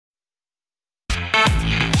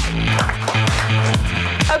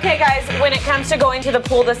Okay, guys, when it comes to going to the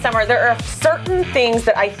pool this summer, there are certain things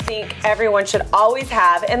that I think everyone should always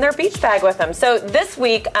have in their beach bag with them. So this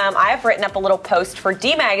week, I have written up a little post for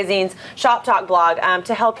D Magazine's Shop Talk blog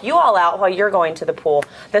to help you all out while you're going to the pool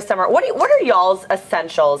this summer. What are y'all's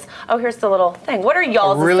essentials? Oh, here's the little thing. What are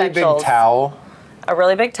y'all's essentials? A really big towel. A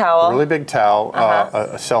really big towel. A really big towel.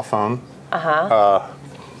 A cell phone.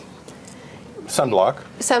 Sunblock.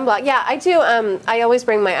 Sunblock, yeah, I do. I always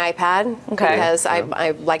bring my iPad because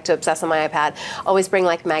I like to obsess on my iPad. Always bring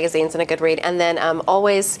like magazines and a good read, and then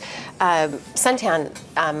always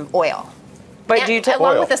suntan oil. But do you take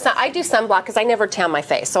along with the sun? I do sunblock because I never tan my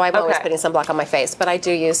face, so I'm always putting sunblock on my face. But I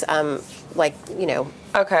do use like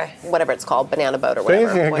whatever it's called, banana boat or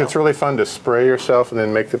whatever. I think it's really fun to spray yourself and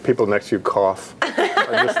then make the people next to you cough.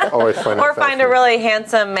 I just always find or find a really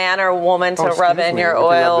handsome man or woman to rub in your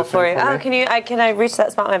oil for you. Oh, can I reach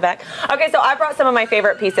that spot on my back? Okay, so I brought some of my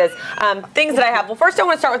favorite pieces, things that I have. Well, first I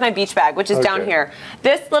want to start with my beach bag, which is down here.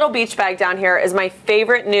 This little beach bag down here is my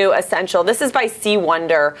favorite new essential. This is by Sea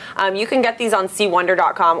Wonder. You can get these on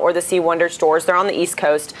SeaWonder.com or the Sea Wonder stores. They're on the East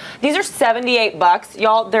Coast. These are $78,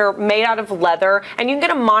 y'all. They're made out of leather, and you can get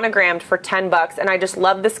them monogrammed for $10. And I just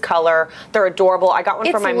love this color. They're adorable. I got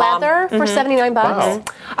one for my mom. It's leather for $79. Wow.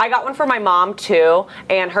 I got one for my mom too,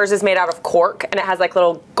 and hers is made out of cork, and it has like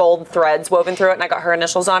little gold threads woven through it, and I got her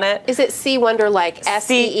initials on it. Is it Sea Wonder like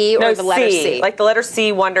S-E-E or the letter C? Like the letter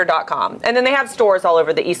C, wonder.com. And then they have stores all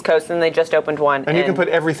over the East Coast, and they just opened one. And you can put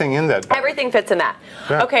everything in that bag. Everything fits in that.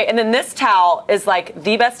 Yeah. Okay, and then this towel is like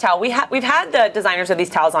the best towel. We've had the designers of these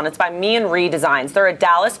towels on. It's by Me and Ree Designs. They're a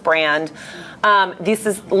Dallas brand. This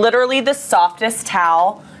is literally the softest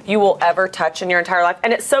towel you will ever touch in your entire life,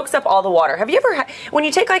 and it soaks up all the water. Have you ever had, when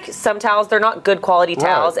you take like some towels, they're not good quality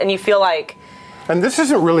towels, and you feel like, and this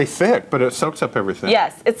isn't really thick, but it soaks up everything.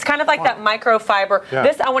 Yes, it's kind of like that microfiber. Yeah.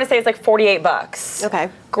 This, I want to say, is like $48. Okay.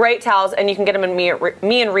 Great towels, and you can get them in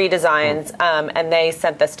Me and Ree Designs, and they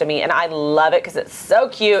sent this to me, and I love it because it's so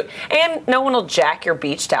cute, and no one will jack your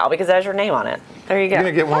beach towel because it has your name on it. There you go. You're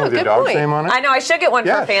going to get one with your dog's name on it? I know, I should get one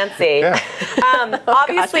for fancy. Yeah.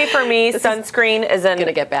 Obviously, for me, sunscreen is an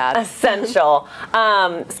essential.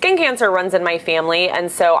 Skin cancer runs in my family,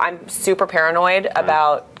 and so I'm super paranoid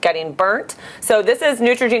about getting burnt. So this is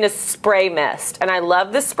Neutrogena's spray mist, and I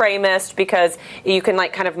love the spray mist because you can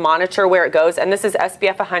like kind of monitor where it goes, and this is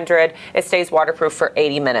SPF 100. It stays waterproof for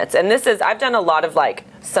 80 minutes. And this is, I've done a lot of like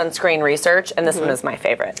sunscreen research, and this one is my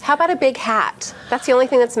favorite. How about a big hat? That's the only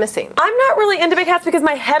thing that's missing. I'm not really into big hats because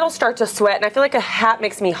my head will start to sweat, and I feel like a hat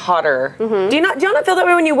makes me hotter. Do you not feel that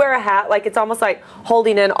way when you wear a hat? Like it's almost like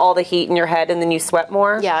holding in all the heat in your head, and then you sweat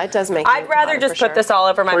more? Yeah, it does make I'd rather just put this all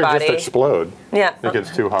over my body. Or just explode. Yeah. It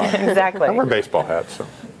gets too hot. Exactly. I wear baseball hats, so.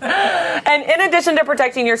 And in addition to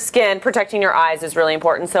protecting your skin, protecting your eyes is really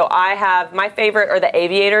important. So I have, my favorite are the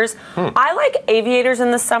aviators. I like aviators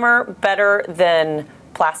in the summer better than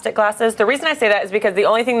plastic glasses. The reason I say that is because the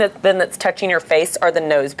only thing that's touching your face are the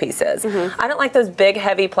nose pieces. I don't like those big,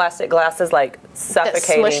 heavy plastic glasses like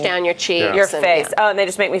suffocating. That smush down your cheeks. Your face. Oh, and they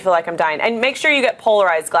just make me feel like I'm dying. And make sure you get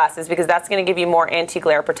polarized glasses because that's going to give you more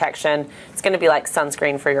anti-glare protection. It's going to be like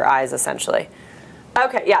sunscreen for your eyes, essentially.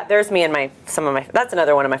 Okay, yeah, there's me and some of my, that's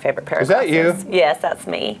another one of my favorite pairs. Is that you? Yes, that's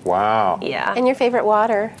me. Wow. Yeah. And your favorite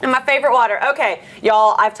water? And my favorite water. Okay,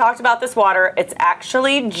 y'all, I've talked about this water. It's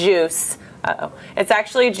actually juice. It's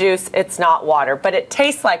actually juice. It's not water, but it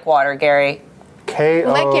tastes like water, Gary.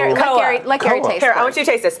 Let Gary taste it. I want you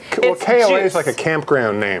to taste this. Well, KOA is like a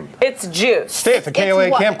campground name. It's juice. Stay at the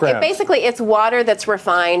KOA campground. Basically, it's water that's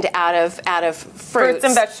refined out of fruits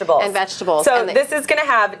and vegetables. So this is going to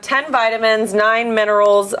have 10 vitamins, 9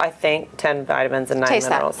 minerals, I think 10 vitamins and 9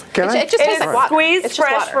 minerals. It just tastes like water. Squeezed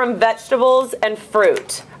fresh from vegetables and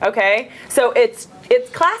fruit. Okay? So it's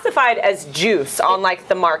classified as juice on like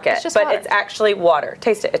the market, but it's actually water.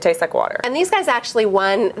 Taste it. It tastes like water. And these guys actually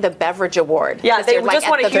won the beverage award. Yeah, they just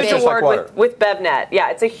won a huge award with BevNet. Yeah,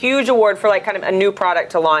 it's a huge award for like kind of a new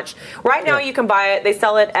product to launch. Right now you can buy it. They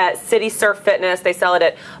sell it at City Surf Fitness. They sell it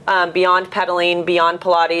at Beyond Pedaling, Beyond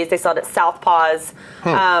Pilates. They sell it at Southpaws.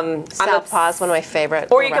 Southpaws, one of my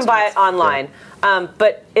favorite. Or you can buy it online.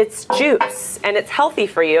 But it's juice, and it's healthy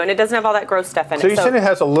for you, and it doesn't have all that gross stuff in it. So you said it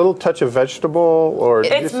has a little touch of vegetable, or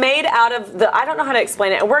it's made out of the, I don't know how to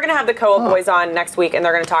explain it, and we're going to have the Co-op boys on next week, and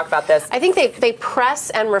they're going to talk about this. I think they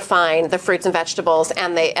press and refine the fruits and vegetables,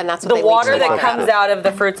 and that's what the water that comes out of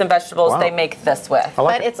the fruits and vegetables they make this with.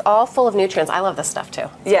 But it's all full of nutrients. I love this stuff too.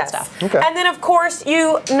 Yes. Okay. And then of course,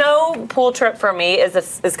 no pool trip for me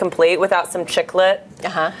is complete without some chicklet.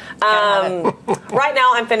 Right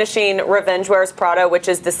now I'm finishing Revenge Wears Prada, which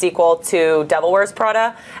is is the sequel to Devil Wears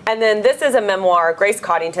Prada. And then this is a memoir, Grace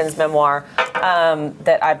Coddington's memoir,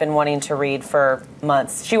 that I've been wanting to read for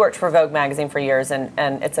months. She worked for Vogue magazine for years, and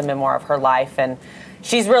it's a memoir of her life. And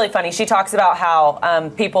she's really funny. She talks about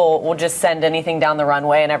how people will just send anything down the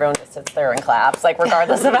runway and everyone just sits there and claps, like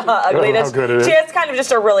regardless of how ugly it is. How good it is. She has kind of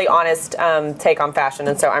just a really honest take on fashion,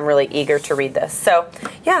 and so I'm really eager to read this. So,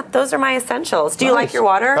 yeah, those are my essentials. Do you like your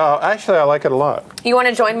water? Actually, I like it a lot. You want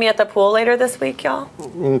to join me at the pool later this week, y'all?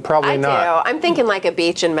 Probably not. I do. I'm thinking like a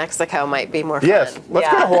beach in Mexico might be more fun. Yes, let's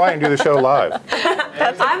go to Hawaii and do the show live.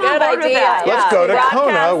 That's a good idea. Let's go to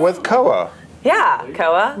Kona with Koa. Yeah,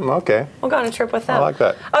 Koa. Okay. We'll go on a trip with them. I like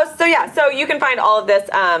that. Oh, so yeah, so you can find all of this.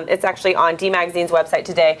 It's actually on D Magazine's website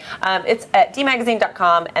today. It's at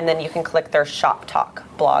dmagazine.com, and then you can click their Shop Talk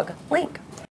blog link.